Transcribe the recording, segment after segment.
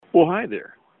Well, hi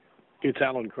there. It's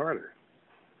Alan Carter.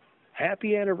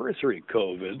 Happy anniversary,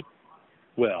 COVID.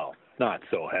 Well, not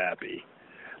so happy.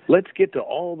 Let's get to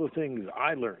all the things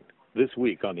I learned this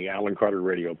week on the Alan Carter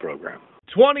radio program.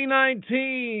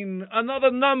 2019, another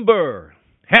number.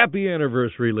 Happy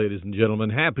anniversary, ladies and gentlemen.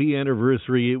 Happy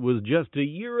anniversary. It was just a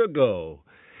year ago.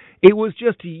 It was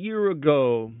just a year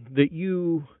ago that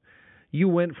you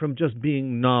went from just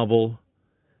being novel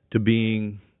to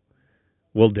being,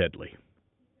 well, deadly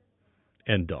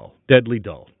and dull. Deadly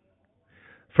dull.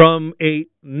 From a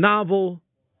novel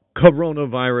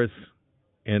coronavirus,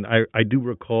 and I do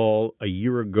recall a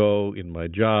year ago in my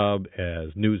job as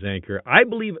news anchor, I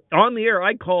believe on the air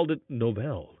I called it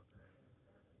Novell.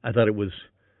 I thought it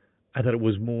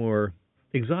was more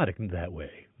exotic in that way.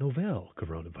 Novell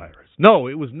coronavirus. No,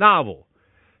 it was novel.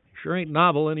 Sure ain't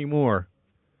novel anymore.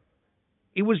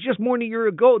 It was just more than a year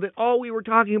ago that all we were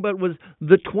talking about was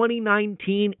the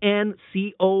 2019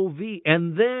 nCoV.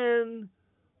 And then,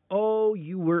 oh,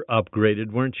 you were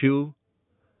upgraded, weren't you?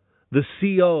 The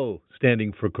CO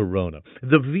standing for corona,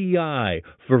 the VI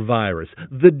for virus,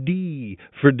 the D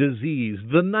for disease,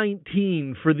 the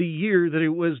 19 for the year that it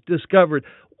was discovered.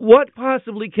 What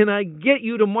possibly can I get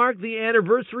you to mark the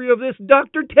anniversary of this,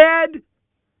 Dr. Ted?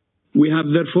 We have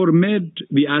therefore made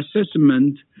the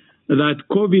assessment that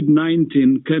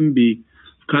COVID-19 can be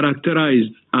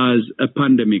characterized as a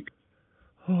pandemic.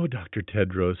 Oh, Dr.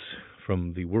 Tedros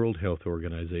from the World Health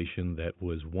Organization, that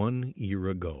was 1 year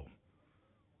ago.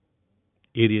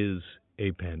 It is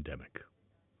a pandemic.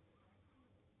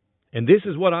 And this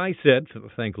is what I said.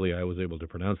 Thankfully, I was able to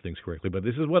pronounce things correctly, but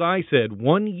this is what I said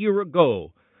 1 year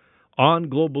ago on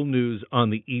Global News on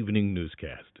the evening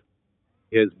newscast.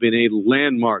 It has been a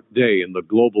landmark day in the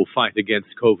global fight against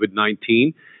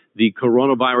COVID-19. The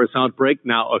coronavirus outbreak,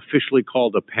 now officially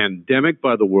called a pandemic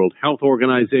by the World Health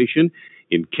Organization.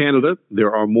 In Canada,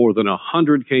 there are more than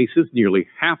 100 cases, nearly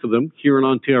half of them here in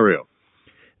Ontario.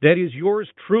 That is yours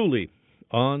truly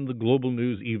on the Global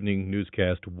News evening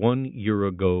newscast 1 year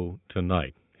ago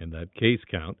tonight. And that case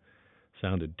count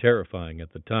sounded terrifying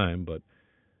at the time, but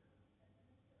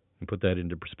and put that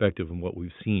into perspective and what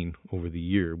we've seen over the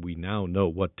year, we now know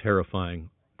what terrifying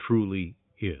truly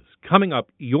is. Coming up,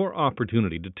 your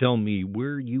opportunity to tell me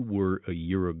where you were a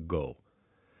year ago.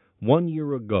 1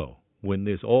 year ago, when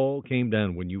this all came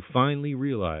down, when you finally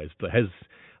realized, as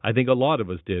I think a lot of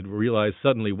us did, realize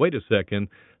suddenly, wait a second,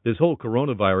 this whole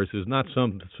coronavirus is not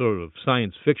some sort of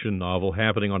science fiction novel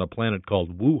happening on a planet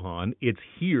called Wuhan. It's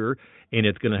here, and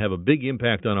it's going to have a big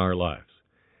impact on our lives.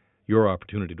 Your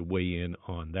opportunity to weigh in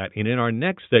on that. And in our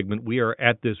next segment, we are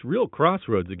at this real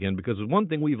crossroads again, because one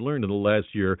thing we've learned in the last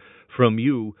year from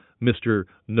you, Mr.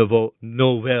 Novel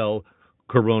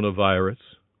Coronavirus,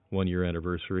 1 year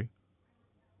anniversary.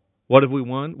 What have we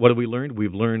won? What have we learned?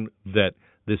 We've learned that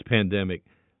this pandemic,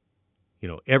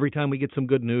 every time we get some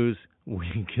good news,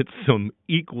 we get some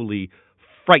equally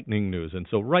frightening news. And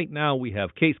so right now we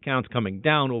have case counts coming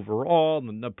down overall,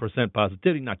 and the percent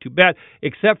positivity, not too bad,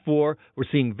 except for we're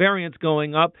seeing variants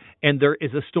going up, and there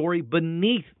is a story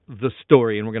beneath the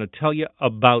story, and we're going to tell you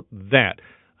about that.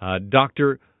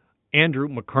 Dr. Andrew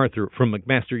MacArthur from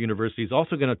McMaster University is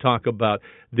also going to talk about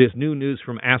this new news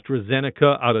from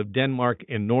AstraZeneca out of Denmark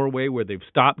and Norway, where they've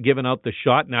stopped giving out the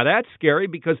shot. Now, that's scary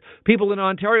because people in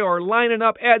Ontario are lining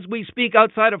up as we speak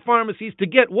outside of pharmacies to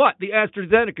get what? The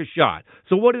AstraZeneca shot.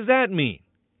 So what does that mean?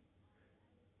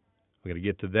 We're going to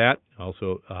get to that.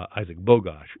 Also, Isaac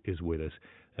Bogosh is with us.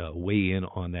 Weigh in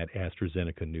on that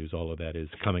AstraZeneca news. All of that is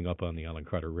coming up on the Alan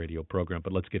Carter radio program.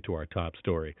 But let's get to our top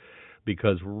story.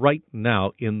 Because right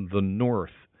now in the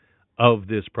north of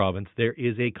this province, there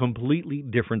is a completely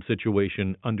different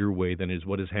situation underway than is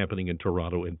what is happening in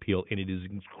Toronto and Peel. And it is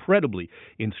incredibly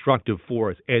instructive for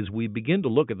us as we begin to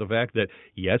look at the fact that,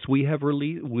 yes, we have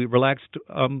relaxed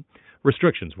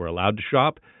restrictions. We're allowed to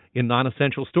shop in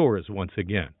non-essential stores once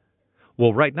again.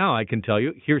 Well, right now, I can tell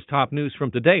you, here's top news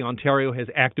from today. Ontario has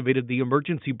activated the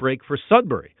emergency brake for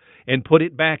Sudbury and put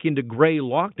it back into gray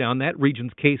lockdown. That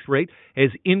region's case rate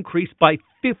has increased by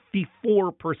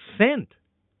 54%.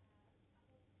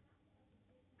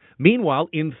 Meanwhile,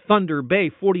 in Thunder Bay,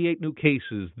 48 new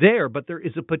cases there, but there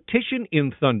is a petition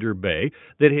in Thunder Bay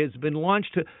that has been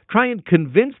launched to try and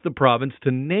convince the province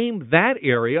to name that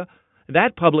area,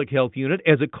 that public health unit,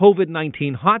 as a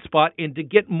COVID-19 hotspot and to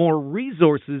get more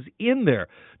resources in there.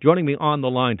 Joining me on the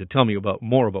line to tell me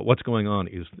more about what's going on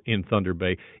in Thunder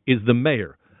Bay is the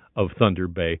mayor of Thunder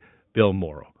Bay, Bill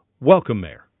Morrow. Welcome,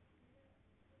 Mayor.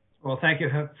 Well, thank you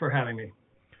for having me.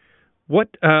 What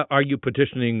are you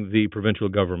petitioning the provincial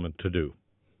government to do?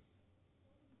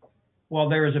 Well,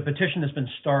 there is a petition that's been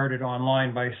started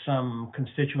online by some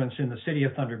constituents in the city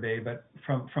of Thunder Bay, but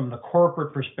from the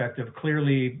corporate perspective,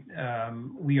 clearly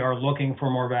we are looking for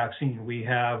more vaccine. We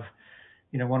have,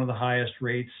 one of the highest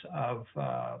rates of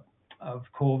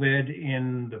COVID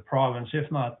in the province, if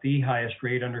not the highest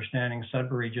rate. Understanding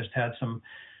Sudbury just had some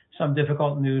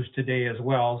difficult news today as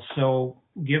well. So,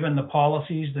 given the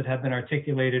policies that have been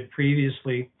articulated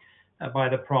previously by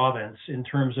the province in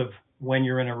terms of when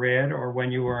you're in a red or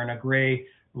when you are in a gray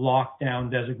lockdown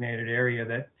designated area,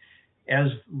 that as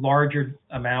larger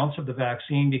amounts of the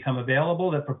vaccine become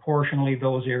available, that proportionally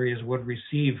those areas would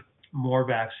receive more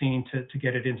vaccine to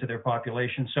get it into their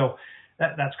population. So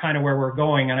that's kind of where we're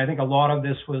going. And I think a lot of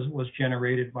this was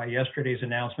generated by yesterday's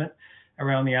announcement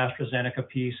around the AstraZeneca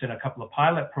piece and a couple of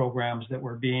pilot programs that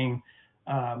were being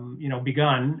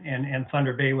begun, and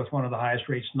Thunder Bay with one of the highest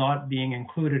rates not being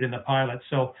included in the pilot.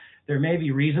 So there may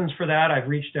be reasons for that. I've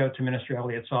reached out to Minister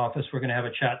Elliott's office. We're going to have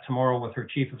a chat tomorrow with her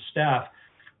chief of staff,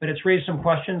 but it's raised some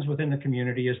questions within the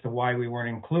community as to why we weren't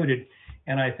included.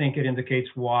 And I think it indicates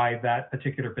why that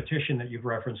particular petition that you've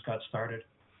referenced got started.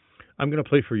 I'm going to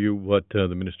play for you what the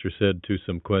minister said to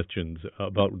some questions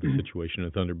about the situation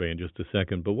in Thunder Bay in just a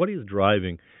second. But what is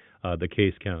driving the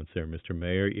case counts there, Mr.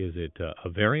 Mayor? Is it a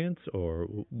variance, or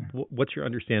what's your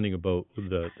understanding about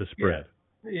the spread?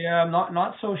 Yeah, I'm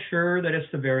not so sure that it's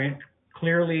the variant.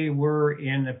 Clearly, we're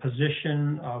in a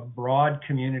position of broad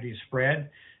community spread.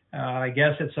 I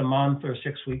guess it's a month or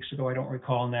 6 weeks ago, I don't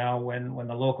recall now, when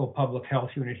the local public health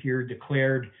unit here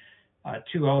declared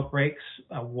 2 outbreaks,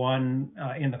 one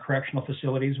in the correctional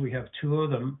facilities. We have 2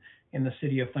 of them in the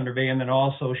city of Thunder Bay, and then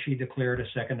also she declared a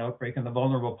second outbreak in the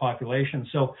vulnerable population.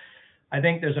 So I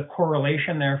think there's a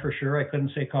correlation there for sure. I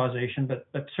couldn't say causation,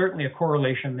 but certainly a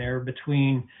correlation there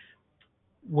between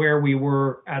where we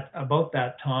were at about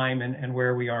that time and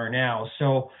where we are now.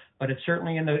 So, but it's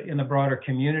certainly in the broader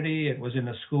community. It was in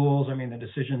the schools. I mean, the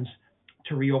decisions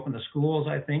to reopen the schools,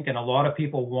 I think, and a lot of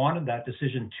people wanted that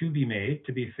decision to be made,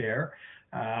 to be fair.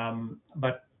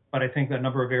 But I think a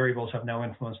number of variables have now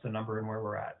influenced the number and where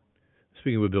we're at.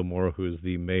 Speaking with Bill Morrow, who is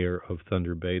the mayor of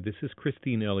Thunder Bay, this is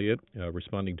Christine Elliott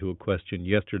responding to a question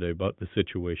yesterday about the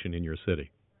situation in your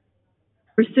city.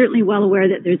 We're certainly well aware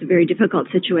that there's a very difficult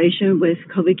situation with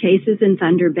COVID cases in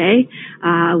Thunder Bay.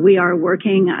 We are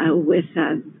working with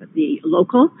the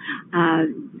local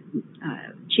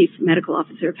Chief Medical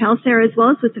Officer of Health there, as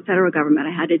well as with the federal government.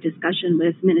 I had a discussion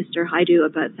with Minister Hajdu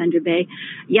about Thunder Bay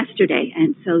yesterday,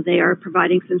 and so they are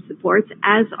providing some supports,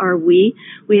 as are we.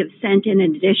 We have sent in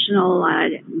an additional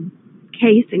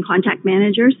case and contact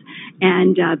managers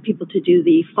and people to do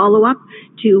the follow-up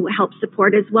to help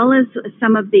support, as well as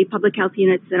some of the public health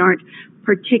units that aren't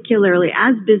particularly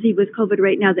as busy with COVID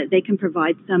right now, that they can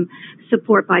provide some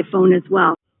support by phone as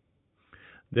well.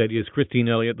 That is Christine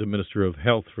Elliott, the Minister of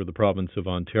Health for the province of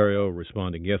Ontario,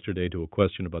 responding yesterday to a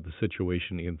question about the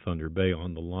situation in Thunder Bay.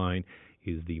 On the line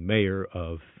is the mayor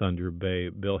of Thunder Bay.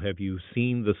 Bill, have you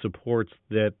seen the supports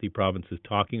that the province is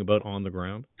talking about on the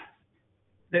ground?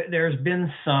 There's been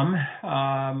some.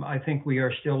 I think we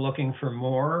are still looking for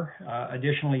more.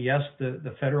 Additionally, yes,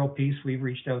 the federal piece, we've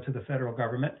reached out to the federal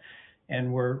government,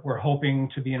 and we're hoping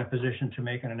to be in a position to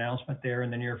make an announcement there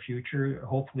in the near future,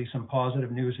 hopefully some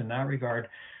positive news in that regard.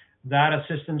 That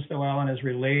assistance, though, Alan, is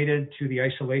related to the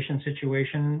isolation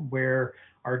situation where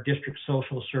our District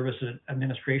Social Services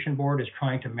Administration Board is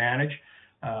trying to manage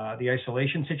the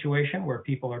isolation situation, where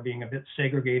people are being a bit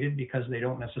segregated because they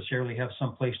don't necessarily have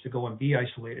some place to go and be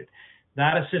isolated.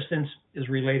 That assistance is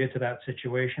related to that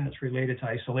situation. It's related to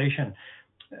isolation.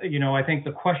 I think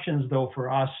the questions, though, for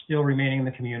us still remaining in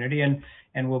the community,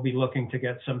 and we'll be looking to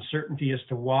get some certainty as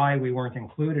to why we weren't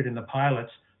included in the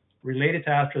pilots related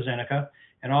to AstraZeneca.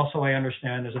 And also, I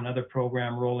understand there's another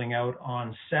program rolling out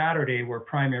on Saturday where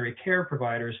primary care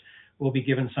providers will be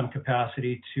given some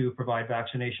capacity to provide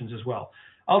vaccinations as well.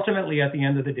 Ultimately, at the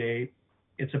end of the day,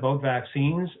 it's about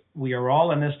vaccines. We are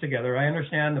all in this together. I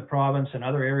understand the province and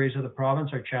other areas of the province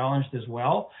are challenged as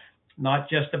well, not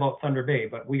just about Thunder Bay,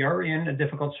 but we are in a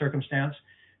difficult circumstance.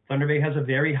 Thunder Bay has a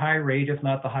very high rate, if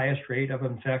not the highest rate of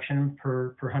infection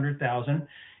per 100,000.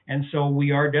 And so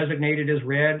we are designated as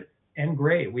red and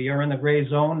gray. We are in the gray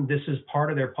zone. This is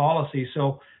part of their policy.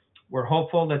 So we're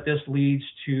hopeful that this leads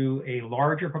to a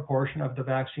larger proportion of the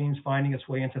vaccines finding its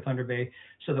way into Thunder Bay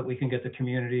so that we can get the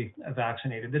community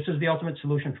vaccinated. This is the ultimate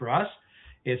solution for us.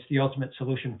 It's the ultimate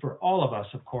solution for all of us,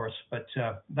 of course, but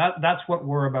that's what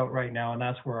we're about right now, and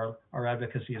that's where our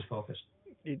advocacy is focused.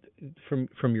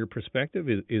 From your perspective,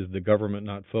 is the government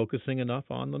not focusing enough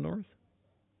on the North?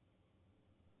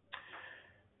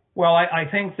 Well, I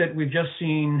think that we've just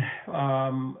seen,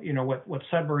 what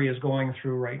Sudbury is going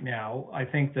through right now. I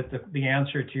think that the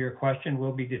answer to your question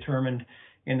will be determined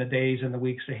in the days and the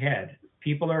weeks ahead.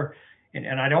 People are,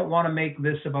 and I don't want to make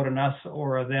this about an us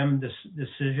or a them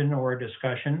decision or a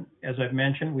discussion. As I've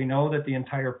mentioned, we know that the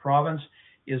entire province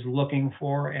is looking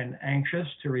for and anxious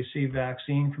to receive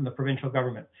vaccine from the provincial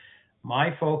government. My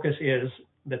focus is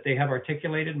that they have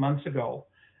articulated months ago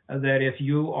that if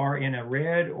you are in a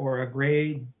red or a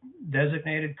gray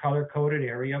designated color-coded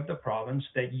area of the province,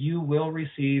 that you will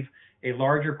receive a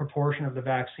larger proportion of the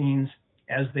vaccines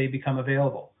as they become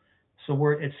available. So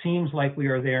it seems like we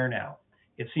are there now.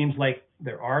 It seems like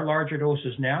there are larger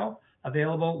doses now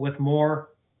available with more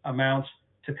amounts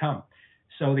to come.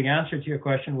 So the answer to your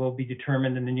question will be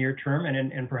determined in the near term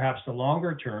and perhaps the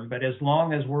longer term. But as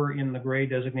long as we're in the gray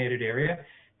designated area,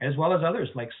 as well as others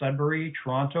like Sudbury,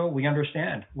 Toronto, we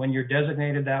understand when you're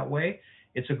designated that way,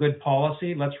 it's a good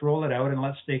policy. Let's roll it out and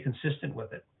let's stay consistent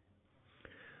with it.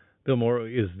 Bill Morrow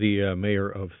is the mayor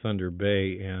of Thunder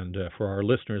Bay, and for our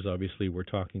listeners, obviously, we're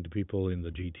talking to people in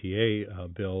the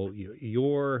GTA. Bill,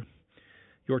 your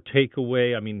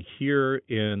takeaway, I mean, here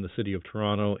in the city of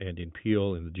Toronto and in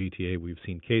Peel in the GTA, we've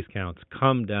seen case counts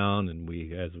come down, and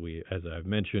as I've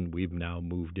mentioned, we've now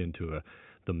moved into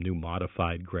the new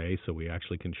modified gray, so we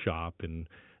actually can shop in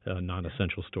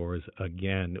non-essential stores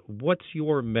again. What's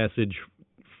your message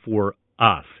for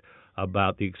us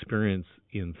about the experience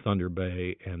in Thunder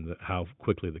Bay and how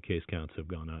quickly the case counts have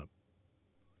gone up?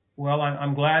 Well,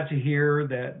 I'm glad to hear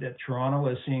that Toronto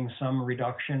is seeing some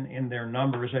reduction in their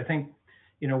numbers. I think,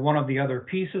 one of the other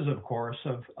pieces, of course,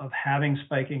 of having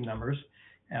spiking numbers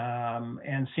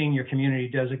and seeing your community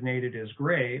designated as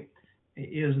gray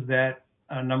is that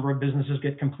a number of businesses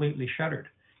get completely shuttered.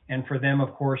 And for them,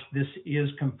 of course, this is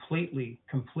completely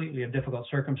a difficult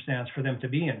circumstance for them to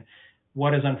be in.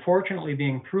 What is unfortunately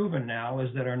being proven now is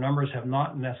that our numbers have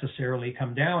not necessarily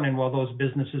come down. And while those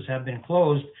businesses have been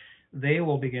closed, they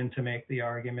will begin to make the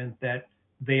argument that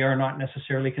they are not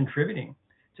necessarily contributing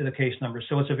to the case numbers.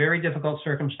 So it's a very difficult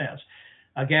circumstance.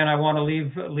 Again, I want to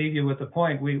leave you with the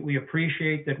point. We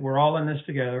appreciate that we're all in this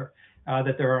together,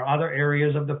 that there are other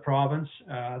areas of the province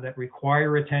that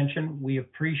require attention. We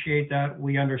appreciate that.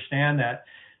 We understand that.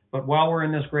 But while we're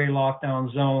in this gray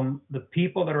lockdown zone, the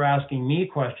people that are asking me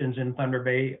questions in Thunder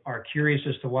Bay are curious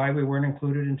as to why we weren't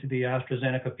included into the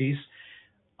AstraZeneca piece.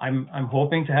 I'm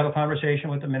hoping to have a conversation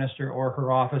with the minister or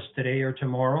her office today or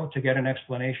tomorrow to get an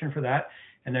explanation for that.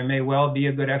 And there may well be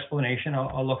a good explanation.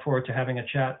 I'll look forward to having a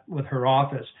chat with her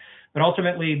office. But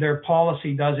ultimately, their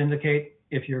policy does indicate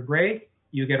if you're gray,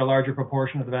 you get a larger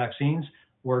proportion of the vaccines.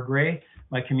 We're gray.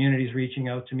 My community is reaching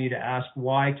out to me to ask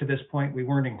why, to this point, we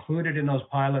weren't included in those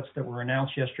pilots that were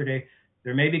announced yesterday.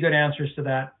 There may be good answers to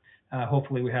that.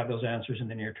 Hopefully, we have those answers in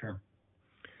the near term.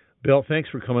 Bill, thanks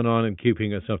for coming on and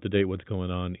keeping us up to date what's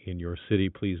going on in your city.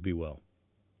 Please be well.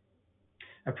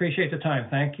 I appreciate the time.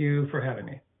 Thank you for having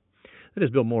me. That is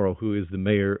Bill Morrow, who is the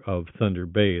mayor of Thunder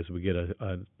Bay, as we get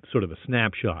a sort of a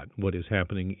snapshot of what is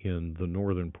happening in the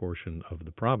northern portion of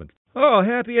the province. Oh,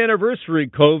 happy anniversary,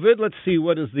 COVID. Let's see,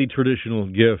 what is the traditional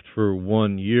gift for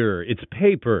 1 year? It's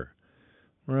paper.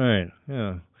 Right,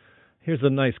 yeah. Here's a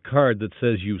nice card that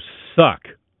says you suck,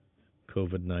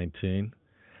 COVID-19.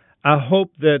 I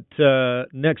hope that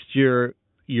next year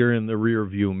you're in the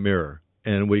rearview mirror.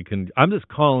 And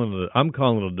I'm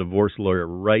calling a divorce lawyer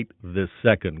right this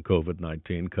second,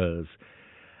 COVID-19, because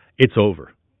it's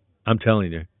over. I'm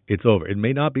telling you, it's over. It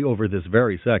may not be over this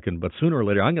very second, but sooner or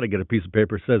later I'm going to get a piece of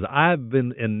paper that says I've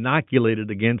been inoculated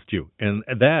against you. And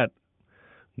that,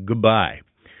 goodbye.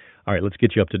 All right, let's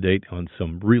get you up to date on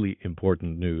some really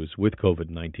important news with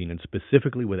COVID-19, and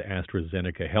specifically with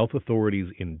AstraZeneca. Health authorities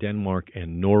in Denmark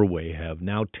and Norway have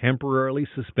now temporarily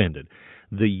suspended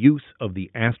the use of the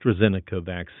AstraZeneca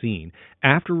vaccine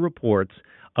after reports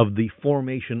of the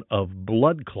formation of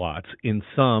blood clots in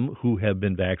some who have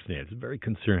been vaccinated. It's very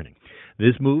concerning.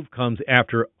 This move comes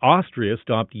after Austria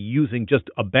stopped using just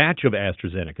a batch of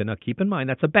AstraZeneca. Now, keep in mind,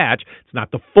 that's a batch. It's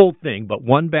not the full thing, but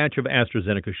one batch of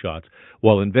AstraZeneca shots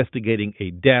while investigating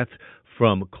a death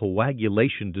from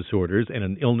coagulation disorders and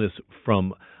an illness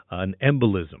from an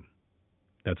embolism.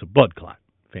 That's a blood clot.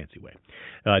 Fancy way.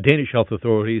 Danish health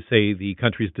authorities say the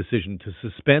country's decision to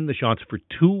suspend the shots for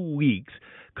 2 weeks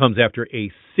comes after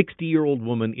a 60-year-old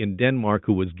woman in Denmark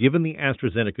who was given the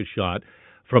AstraZeneca shot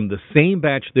from the same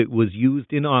batch that was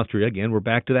used in Austria. Again, we're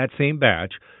back to that same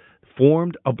batch.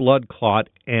 Formed a blood clot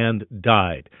and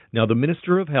died. Now, the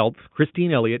Minister of Health,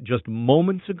 Christine Elliott, just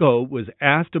moments ago was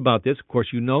asked about this. Of course,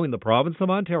 you know, in the province of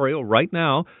Ontario right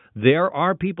now, there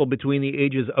are people between the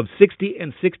ages of 60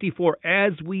 and 64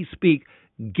 as we speak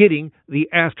getting the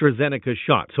AstraZeneca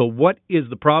shot. So what is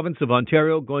the province of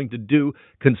Ontario going to do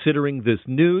considering this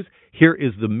news? Here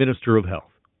is the Minister of Health.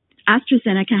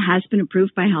 AstraZeneca has been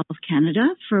approved by Health Canada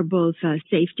for both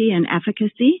safety and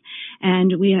efficacy,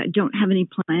 and we don't have any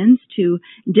plans to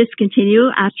discontinue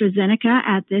AstraZeneca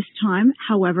at this time.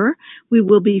 However, we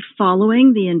will be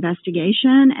following the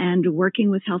investigation and working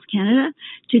with Health Canada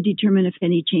to determine if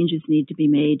any changes need to be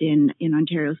made in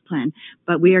Ontario's plan.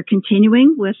 But we are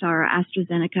continuing with our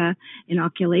AstraZeneca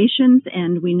inoculations,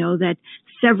 and we know that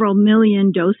several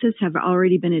million doses have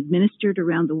already been administered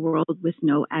around the world with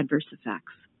no adverse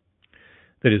effects.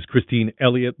 That is Christine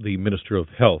Elliott, the Minister of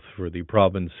Health for the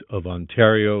province of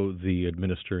Ontario. The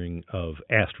administering of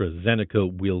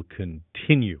AstraZeneca will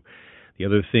continue. The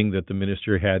other thing that the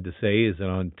minister had to say is that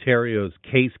Ontario's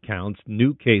case counts,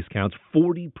 new case counts,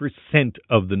 40%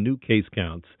 of the new case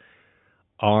counts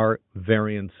are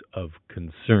variants of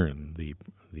concern.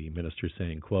 The minister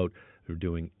saying, quote, "We're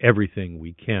doing everything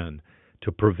we can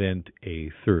to prevent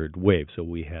a third wave." So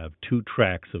we have two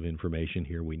tracks of information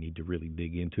here we need to really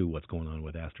dig into: what's going on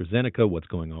with AstraZeneca, what's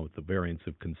going on with the variants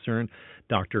of concern.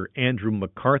 Dr. Andrew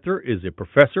MacArthur is a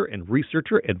professor and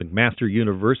researcher at McMaster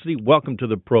University. Welcome to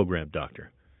the program,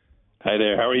 Doctor. Hi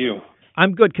there. How are you?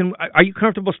 I'm good. Are you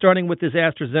comfortable starting with this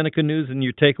AstraZeneca news and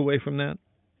your takeaway from that?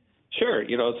 Sure.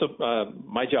 So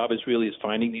my job is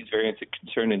finding these variants of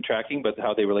concern and tracking, but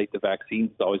how they relate to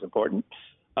vaccines is always important.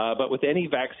 But with any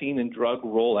vaccine and drug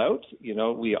rollout,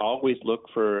 we always look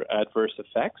for adverse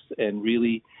effects, and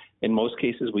really, in most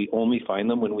cases, we only find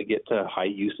them when we get to high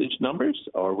usage numbers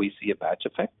or we see a batch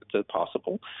effect. It's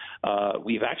possible.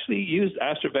 We've actually used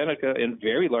AstraZeneca in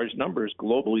very large numbers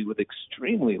globally with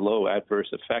extremely low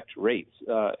adverse effect rates.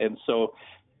 And so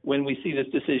when we see this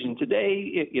decision today,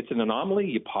 it's an anomaly.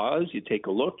 You pause, you take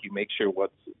a look, you make sure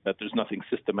that there's nothing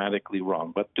systematically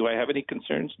wrong. But do I have any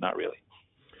concerns? Not really.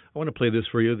 I want to play this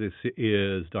for you. This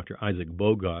is Dr. Isaac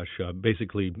Bogosh,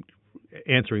 basically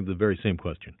answering the very same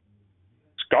question.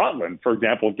 Scotland, for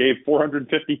example, gave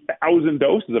 450,000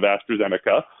 doses of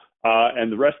AstraZeneca,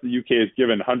 and the rest of the UK has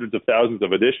given hundreds of thousands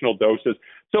of additional doses.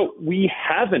 So we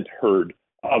haven't heard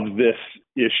of this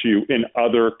issue in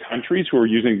other countries who are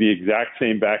using the exact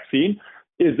same vaccine.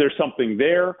 Is there something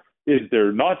there? Is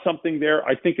there not something there?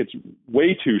 I think it's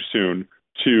way too soon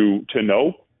to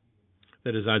know.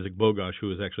 That is Isaac Bogosh,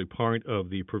 who is actually part of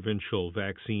the provincial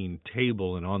vaccine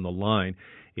table, and on the line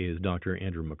is Dr.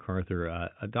 Andrew MacArthur.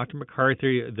 Dr.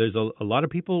 MacArthur, there's a lot of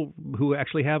people who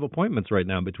actually have appointments right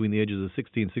now between the ages of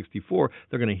 60 and 64.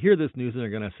 They're going to hear this news and they're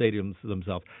going to say to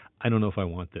themselves, I don't know if I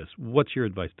want this. What's your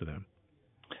advice to them?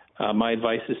 My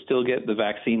advice is still get the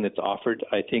vaccine that's offered.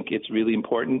 I think it's really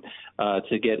important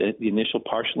to get the initial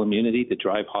partial immunity to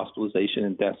drive hospitalization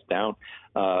and deaths down.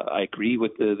 I agree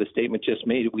with the statement just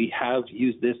made. We have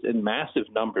used this in massive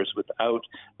numbers without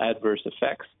adverse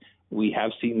effects. We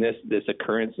have seen this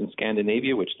occurrence in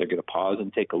Scandinavia, which they're going to pause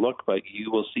and take a look, but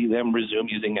you will see them resume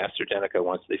using AstraZeneca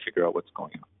once they figure out what's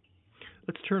going on.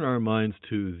 Let's turn our minds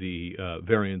to the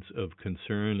variants of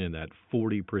concern and that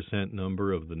 40%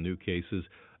 number of the new cases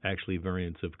actually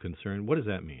variants of concern. What does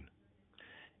that mean?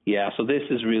 Yeah, so this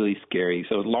is really scary.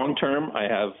 So long term, I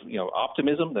have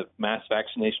optimism that mass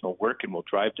vaccination will work and will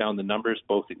drive down the numbers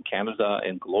both in Canada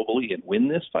and globally and win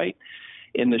this fight.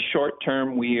 In the short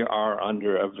term, we are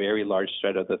under a very large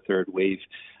threat of the third wave.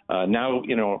 Now,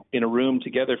 in a room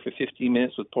together for 15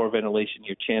 minutes with poor ventilation,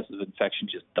 your chances of infection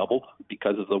just double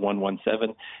because of the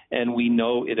 117. And we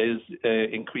know it is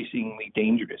increasingly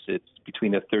dangerous. It's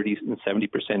between a 30 and 70%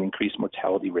 increased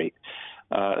mortality rate.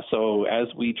 So as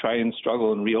we try and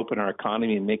struggle and reopen our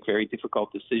economy and make very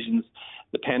difficult decisions,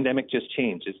 the pandemic just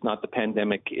changed. It's not the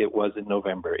pandemic it was in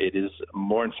November. It is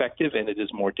more infective and it is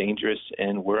more dangerous,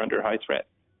 and we're under high threat.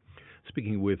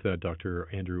 Speaking with Dr.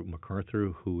 Andrew MacArthur,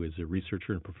 who is a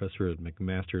researcher and professor at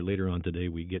McMaster. Later on today,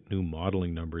 we get new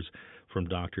modeling numbers from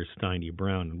Dr. Steiny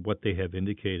Brown. And what they have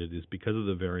indicated is because of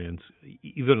the variants,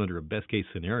 even under a best-case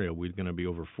scenario, we're going to be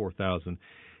over 4,000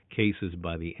 cases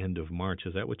by the end of March.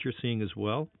 Is that what you're seeing as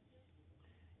well?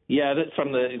 Yeah, that's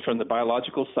from the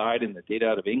biological side and the data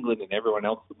out of England and everyone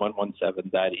else, the 117,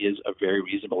 that is a very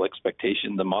reasonable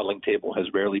expectation. The modeling table has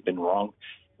rarely been wrong.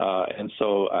 And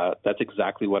so that's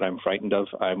exactly what I'm frightened of.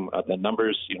 The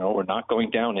numbers, we're not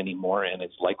going down anymore, and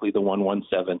it's likely the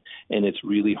 117, and it's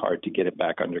really hard to get it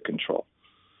back under control.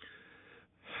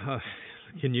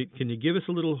 Can you give us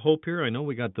a little hope here? I know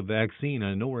we got the vaccine.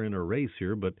 I know we're in a race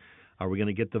here, but are we going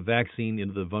to get the vaccine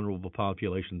into the vulnerable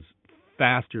populations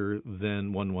faster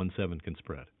than 117 can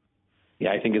spread? Yeah,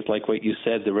 I think it's like what you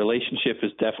said. The relationship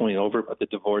is definitely over, but the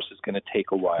divorce is going to take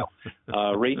a while.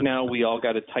 Right now, we all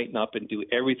got to tighten up and do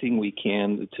everything we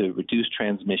can to reduce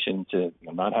transmission, to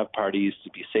not have parties,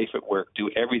 to be safe at work, do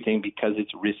everything because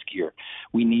it's riskier.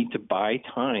 We need to buy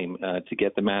time to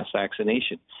get the mass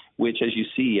vaccination, which, as you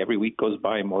see, every week goes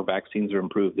by, more vaccines are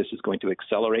improved. This is going to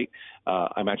accelerate.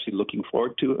 I'm actually looking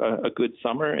forward to a good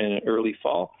summer and an early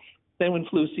fall. Then when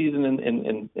flu season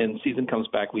and season comes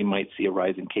back, we might see a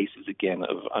rise in cases again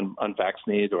of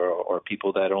unvaccinated or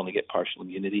people that only get partial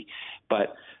immunity.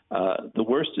 But the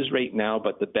worst is right now,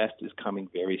 but the best is coming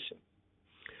very soon.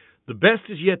 The best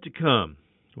is yet to come.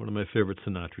 One of my favorite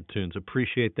Sinatra tunes.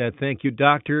 Appreciate that. Thank you,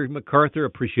 Dr. MacArthur.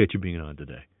 Appreciate you being on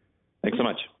today. Thanks so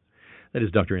much. That is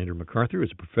Dr. Andrew MacArthur,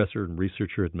 who's a professor and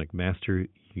researcher at McMaster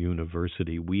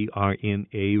University. We are in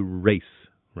a race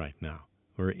right now.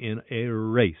 We're in a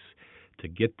race to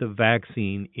get the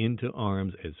vaccine into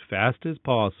arms as fast as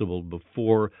possible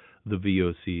before the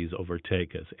VOCs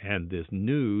overtake us. And this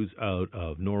news out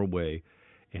of Norway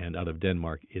and out of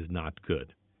Denmark is not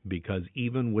good, because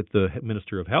even with the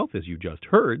Minister of Health, as you just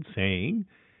heard, saying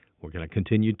we're going to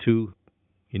continue to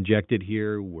inject it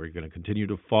here, we're going to continue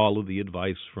to follow the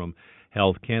advice from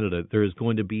Health Canada, there is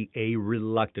going to be a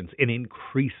reluctance, an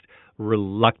increased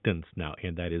reluctance now,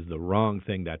 and that is the wrong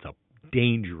thing. That's a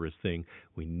dangerous thing.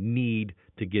 We need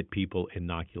to get people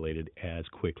inoculated as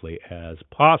quickly as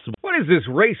possible. What is this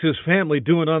racist family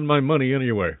doing on my money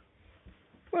anyway?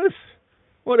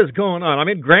 What is going on? I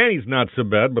mean, Granny's not so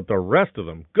bad, but the rest of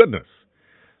them, goodness.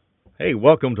 Hey,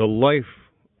 welcome to life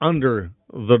under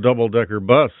the double-decker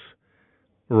bus,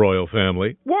 royal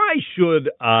family. Why should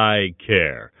I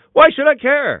care? Why should I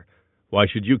care? Why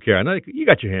should you care? I know you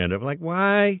got your hand up. Like,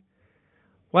 why?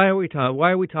 Why are we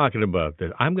talking about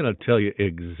this? I'm going to tell you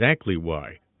exactly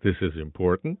why this is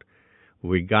important.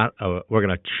 We're going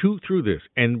to chew through this,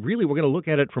 and really we're going to look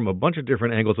at it from a bunch of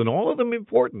different angles, and all of them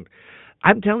important.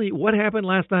 I'm telling you, what happened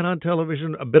last night on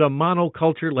television, a bit of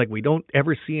monoculture like we don't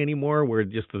ever see anymore, where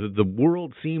just the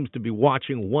world seems to be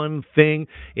watching one thing,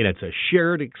 and it's a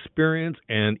shared experience,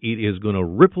 and it is going to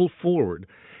ripple forward.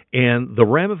 And the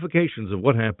ramifications of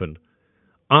what happened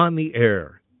on the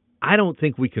air, I don't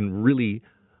think we can really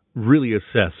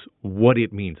assess what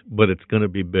it means, but it's going to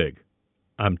be big.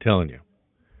 I'm telling you.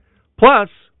 Plus,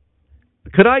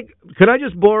 could I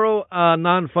just borrow a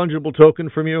non-fungible token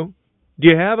from you? Do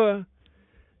you have a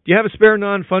spare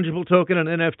non-fungible token, an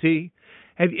NFT?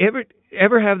 Have you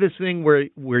ever have this thing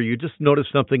where you just notice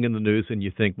something in the news and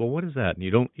you think, well, what is that? And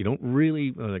you don't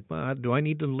really like, well, do I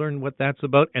need to learn what that's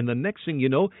about? And the next thing you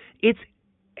know, it's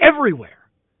everywhere,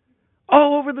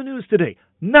 all over the news today.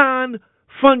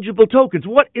 Non-fungible tokens.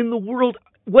 What in the world?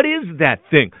 What is that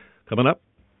thing? Coming up,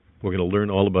 we're going to learn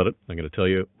all about it. I'm going to tell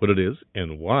you what it is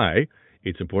and why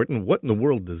it's important. What in the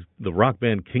world does the rock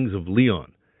band Kings of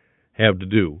Leon have to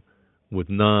do with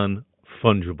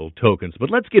non-fungible tokens? But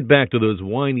let's get back to those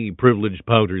whiny, privileged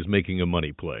pouters making a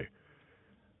money play.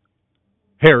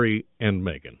 Harry and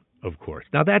Meghan, of course.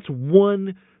 Now, that's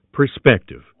one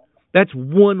perspective. That's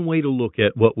one way to look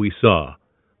at what we saw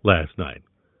last night.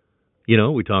 You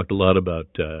know, we talked a lot about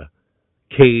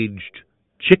caged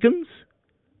chickens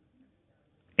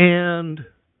and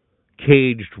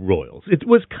caged royals. It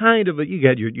was kind of you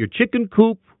got your chicken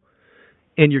coop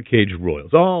and your caged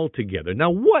royals all together. Now,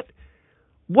 what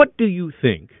do you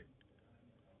think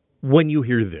when you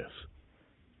hear this?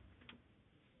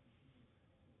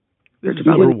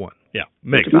 Number one. Yeah,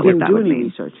 Meghan. You didn't do any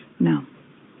research? No.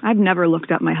 I've never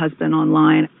looked up my husband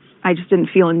online. I just didn't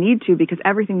feel a need to, because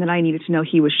everything that I needed to know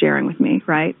he was sharing with me,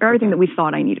 right? Or everything that we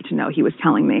thought I needed to know he was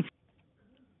telling me.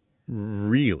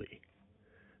 Really?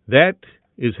 That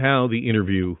is how the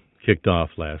interview kicked off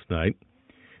last night.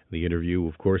 The interview,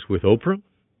 of course, with Oprah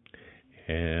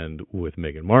and with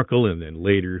Meghan Markle, and then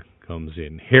later comes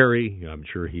in Harry. I'm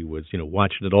sure he was,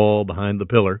 watching it all behind the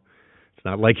pillar. It's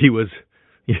not like he was,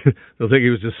 I don't think he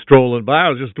was just strolling by. I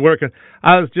was just working.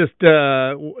 I was just,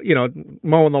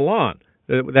 mowing the lawn.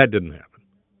 That didn't happen.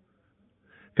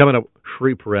 Coming up,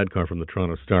 Shri Paradkar from the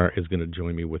Toronto Star is going to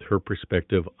join me with her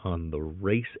perspective on the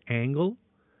race angle.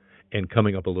 And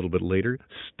coming up a little bit later,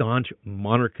 staunch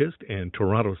monarchist and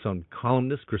Toronto Sun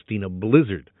columnist Christina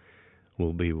Blizzard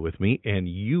will be with me. And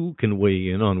you can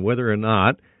weigh in on whether or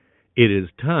not it is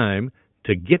time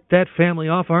to get that family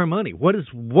off our money. What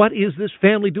is this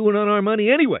family doing on our money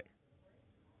anyway?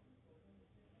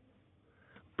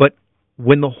 But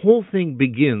when the whole thing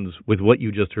begins with what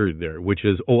you just heard there, which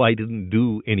is, I didn't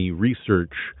do any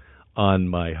research on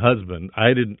my husband.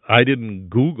 I didn't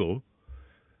Google.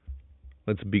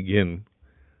 Let's begin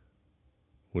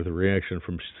with a reaction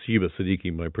from Sheba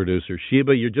Siddiqui, my producer.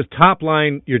 Sheba, your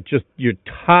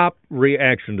top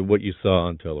reaction to what you saw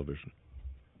on television.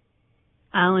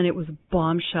 Alan, it was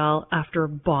bombshell after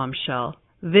bombshell.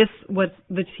 This was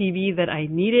the TV that I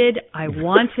needed, I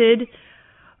wanted.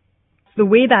 The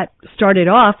way that started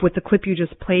off with the clip you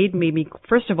just played made me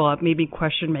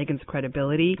question Meghan's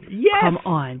credibility. Yes! Come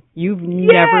on. You've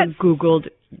never Googled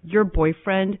your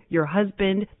boyfriend, your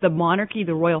husband, the monarchy,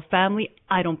 the royal family.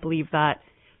 I don't believe that.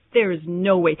 There is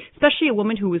no way, especially a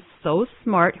woman who was so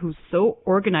smart, who's so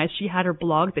organized. She had her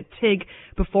blog, The Tig,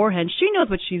 beforehand. She knows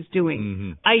what she's doing.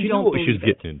 Mm-hmm. I don't what believe she's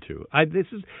it. getting into. This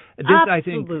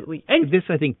Absolutely.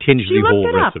 I think tinged the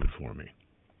whole rest of it for me.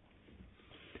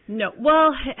 No,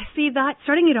 well, see that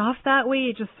starting it off that way,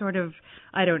 it just sort of,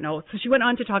 I don't know. So she went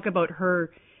on to talk about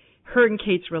her and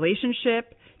Kate's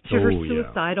relationship, to her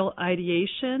suicidal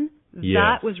ideation. Yes.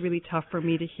 That was really tough for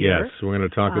me to hear. Yes, we're going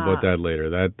to talk about that later.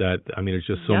 It's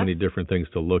just so many different things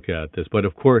to look at this. But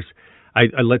of course,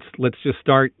 let's just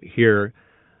start here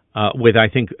with, I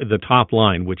think, the top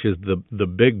line, which is the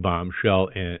big bombshell,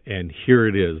 and here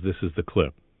it is. This is the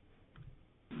clip.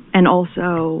 And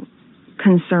also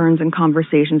concerns and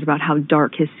conversations about how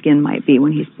dark his skin might be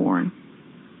when he's born.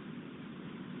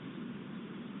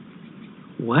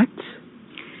 What?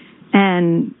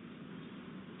 And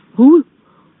who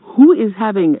is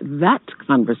having that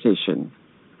conversation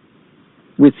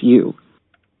with you?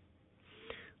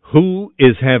 Who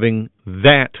is having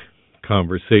that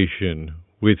conversation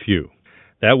with you?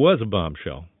 That was a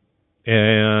bombshell.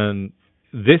 And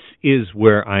this is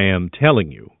where I am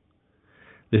telling you.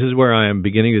 This is where I am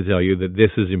beginning to tell you that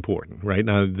this is important. Right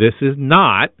now, this is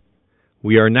not.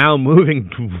 We are now moving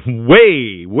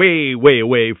way, way, way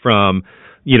away from,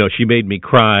 she made me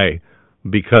cry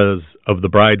because of the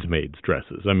bridesmaids'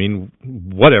 dresses. I mean,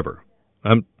 whatever.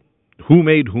 Who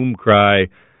made whom cry?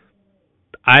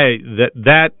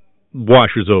 That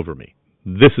washes over me.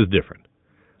 This is different.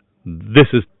 This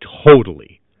is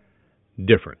totally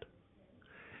different.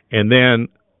 And then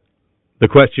the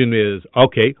question is,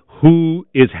 okay, who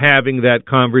is having that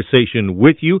conversation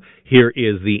with you? Here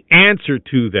is the answer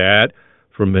to that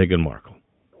from Meghan Markle.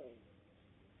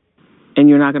 And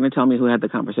you're not going to tell me who had the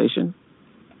conversation?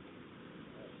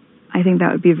 I think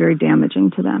that would be very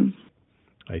damaging to them.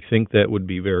 I think that would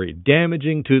be very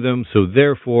damaging to them, so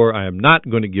therefore I am not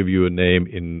going to give you a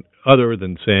name other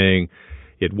than saying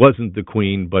it wasn't the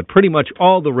Queen, but pretty much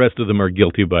all the rest of them are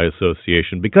guilty by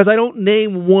association. Because I don't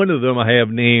name one of them, I have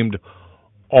named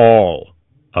all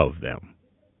of them.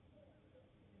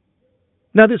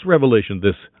 Now this revelation,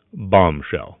 this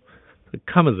bombshell, did it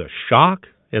come as a shock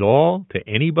at all to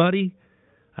anybody?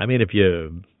 I mean, if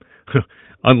you,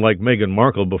 unlike Meghan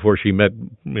Markle before she met,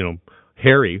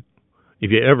 Harry, if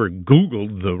you ever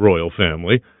Googled the royal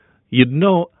family, you'd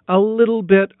know a little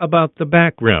bit about the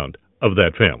background of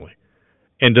that family.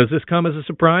 And does this come as a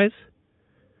surprise?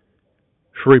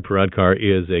 Shri Paradkar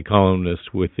is a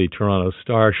columnist with the Toronto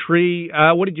Star. Shri,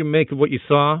 what did you make of what you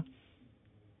saw?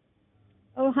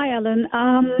 Oh, hi, Alan.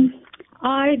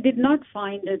 I did not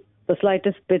find it the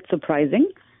slightest bit surprising,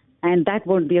 and that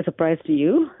won't be a surprise to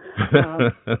you,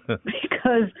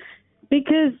 because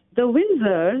the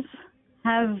Windsors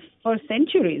have, for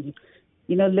centuries,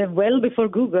 lived well before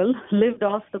Google, lived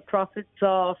off the profits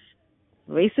of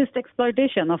racist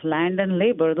exploitation of land and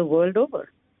labor the world over,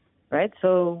 right?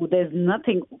 So there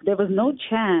was no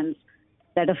chance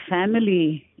that a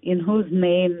family in whose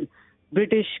name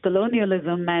British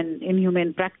colonialism and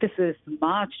inhumane practices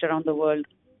marched around the world,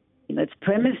 it's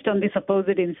premised on the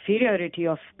supposed inferiority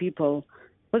of people,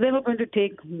 was ever going to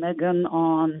take Meghan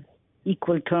on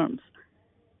equal terms.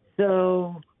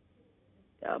 So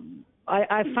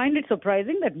I find it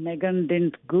surprising that Meghan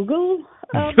didn't Google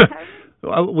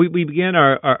We began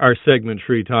our segment,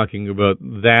 Shri, talking about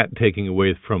that taking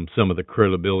away from some of the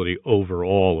credibility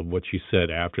overall of what she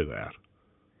said after that.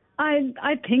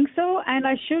 I think so, and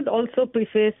I should also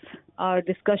preface our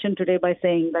discussion today by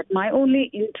saying that my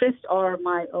only interest or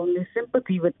my only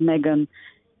sympathy with Meghan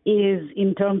is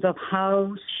in terms of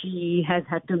how she has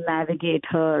had to navigate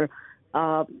her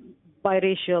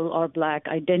biracial or black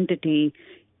identity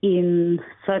in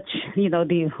such,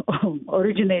 the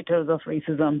originators of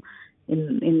racism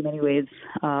in many ways.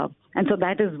 And so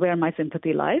that is where my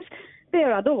sympathy lies.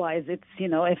 There, otherwise, it's,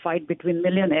 a fight between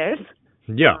millionaires.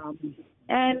 Yeah.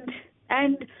 And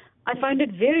I find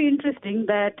it very interesting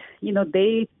that,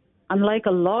 they, unlike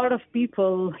a lot of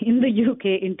people in the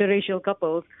UK, interracial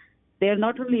couples, they're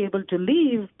not only able to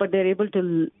leave, but they're able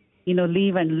to,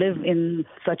 leave and live in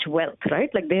such wealth, right?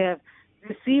 Like they have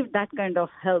received that kind of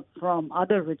help from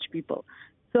other rich people.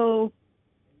 So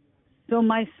So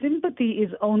my sympathy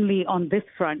is only on this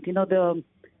front, the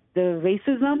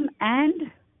racism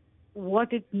and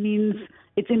what it means,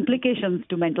 its implications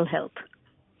to mental health.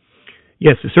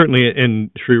 Yes, certainly,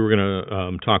 and Shri, we're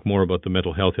going to talk more about the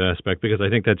mental health aspect because I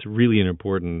think that's really an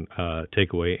important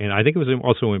takeaway, and I think it was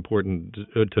also important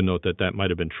to note that might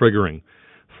have been triggering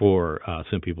for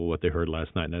some people what they heard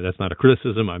last night. Now, that's not a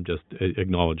criticism. I'm just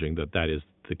acknowledging that is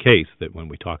the case, that when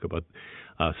we talk about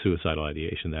suicidal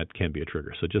ideation, that can be a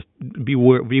trigger. So just be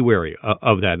wary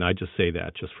of that, and I just say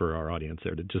that just for our audience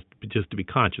there, to just to be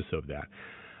conscious of that.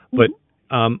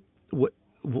 Mm-hmm.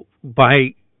 But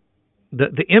by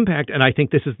the impact, and I think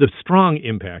this is the strong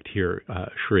impact here,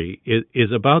 Shri,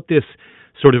 is about this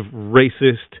sort of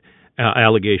racist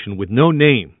allegation with no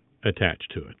name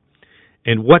attached to it.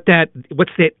 And what's that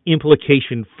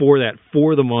implication for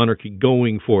the monarchy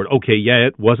going forward? Okay, yeah,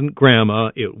 it wasn't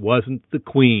Grandma, it wasn't the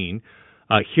Queen.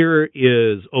 Here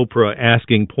is Oprah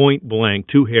asking point blank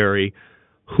to Harry,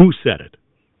 who said it?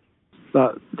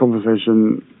 That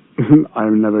conversation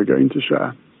I'm never going to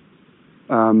share.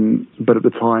 But at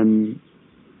the time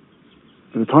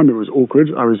it was awkward.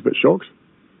 I was a bit shocked.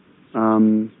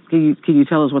 Can you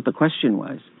tell us what the question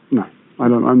was? No,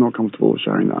 I'm not comfortable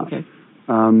sharing that. Okay.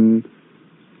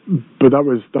 But that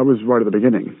was right at the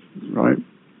beginning, right?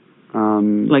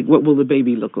 Like, what will the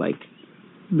baby look like?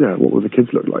 Yeah, what will the kids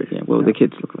look like? Yeah, what will the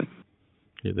kids look like?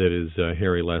 Yeah, that is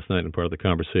Harry last night, and part of the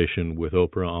conversation with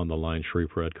Oprah on the line, Shri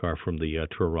Paredkar from the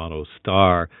Toronto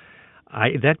Star.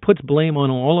 That puts blame on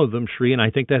all of them, Shri, and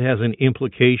I think that has an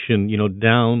implication,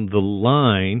 down the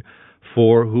line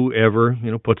for whoever,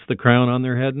 puts the crown on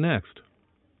their head next.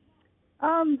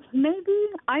 Maybe.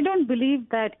 I don't believe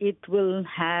that it will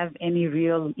have any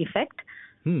real effect.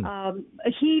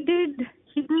 He did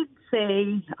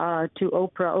say to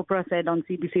Oprah. Oprah said on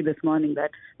CBC this morning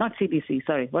not CBC,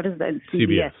 sorry, what is that?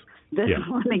 CBS. This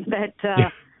morning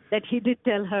that he did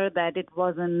tell her that it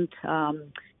wasn't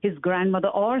his grandmother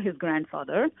or his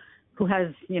grandfather who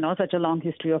has, such a long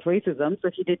history of racism. So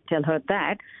he did tell her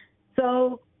that.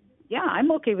 So, yeah,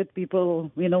 I'm okay with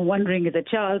people, wondering, is it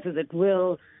Charles, is it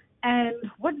Will? And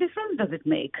what difference does it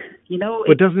make?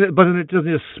 But doesn't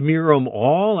it smear them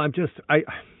all?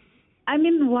 I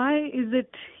mean, why is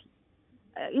it?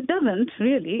 It doesn't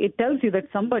really. It tells you that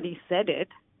somebody said it,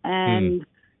 and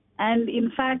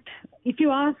in fact, if you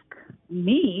ask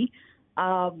me,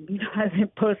 as a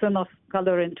person of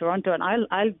color in Toronto, and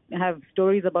I'll have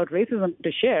stories about racism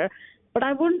to share, but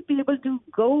I wouldn't be able to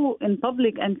go in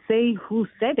public and say who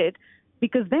said it,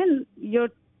 because then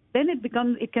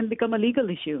it can become a legal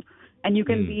issue, and you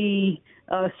can be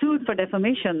sued for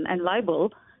defamation and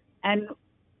libel. And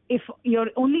if your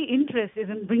only interest is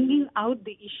in bringing out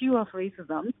the issue of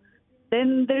racism,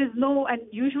 then there is no, and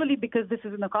usually because this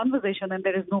is in a conversation and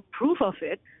there is no proof of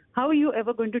it, how are you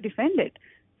ever going to defend it?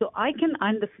 So I can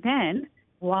understand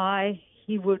why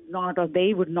he would not, or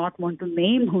they would not want to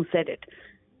name who said it.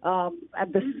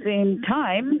 At the same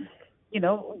time,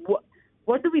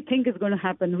 what do we think is going to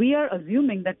happen? We are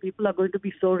assuming that people are going to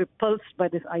be so repulsed by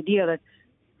this idea that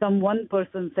some one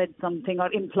person said something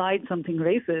or implied something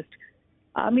racist.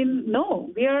 I mean, no,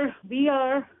 we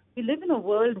live in a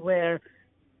world where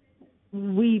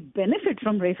we benefit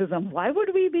from racism. Why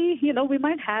would we be, we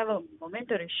might have a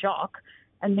momentary shock,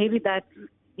 and maybe that,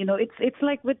 it's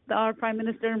like with our prime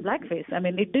minister in blackface. I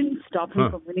mean, it didn't stop him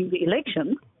from winning the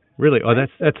election. Really? Oh,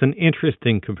 that's an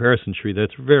interesting comparison, Shri.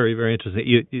 That's very, very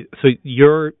interesting. So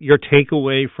your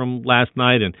takeaway from last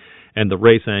night and the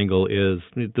race angle is,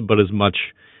 but as much,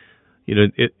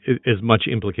 as much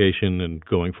implication and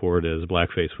going forward as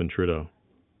blackface when Trudeau.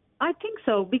 I think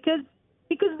so, because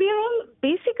we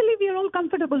are all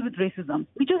comfortable with racism.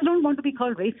 We just don't want to be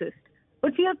called racist,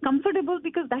 but we are comfortable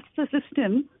because that's the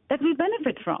system that we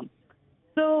benefit from.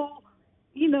 So,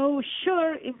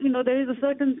 sure, there is a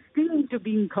certain sting to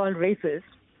being called racist,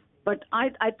 but I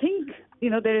think,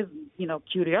 there is,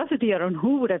 curiosity around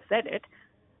who would have said it.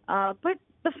 But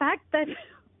the fact that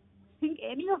I think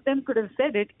any of them could have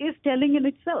said it is telling in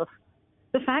itself.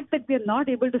 The fact that we are not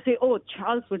able to say, oh,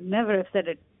 Charles would never have said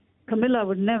it, Camilla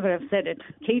would never have said it,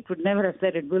 Kate would never have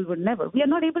said it, Will would never. We are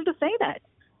not able to say that.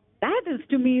 That is,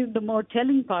 to me, the more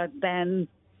telling part than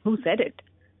who said it.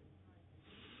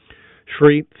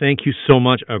 Shri, thank you so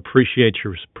much. I appreciate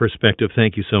your perspective.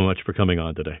 Thank you so much for coming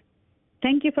on today.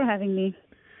 Thank you for having me.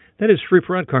 That is Shri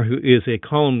Paredkar, who is a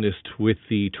columnist with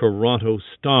the Toronto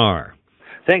Star.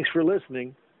 Thanks for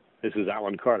listening. This is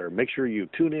Alan Carter. Make sure you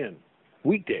tune in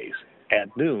weekdays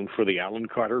at noon for the Alan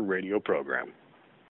Carter radio program.